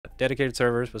dedicated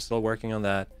servers. We're still working on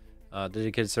that.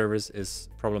 Dedicated servers is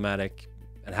problematic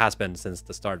and has been since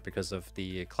the start because of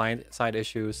the client-side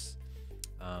issues.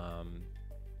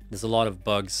 There's a lot of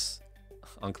bugs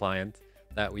on client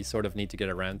that we sort of need to get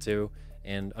around to.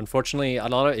 And unfortunately, a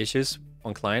lot of issues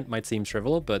on client might seem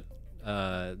trivial, but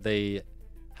they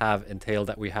have entailed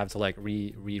that we have to like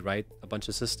rewrite a bunch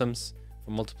of systems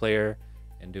for multiplayer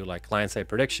and do like client-side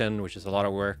prediction, which is a lot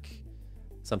of work.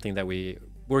 Something that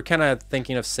we're kind of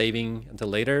thinking of saving until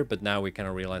later, but now we're kind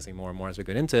of realizing more and more as we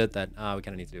get into it that we kind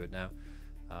of need to do it now.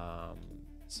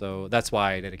 So that's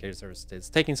why dedicated service is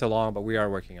taking so long, but we are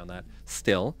working on that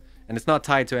still. And it's not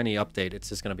tied to any update. It's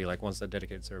just going to be like once the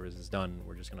dedicated service is done,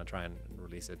 we're just going to try and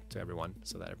release it to everyone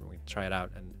so that everyone can try it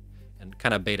out and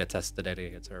kind of beta test the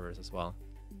dedicated servers as well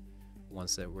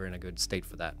once we're in a good state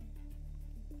for that.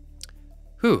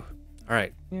 Whew. All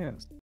right. Yes.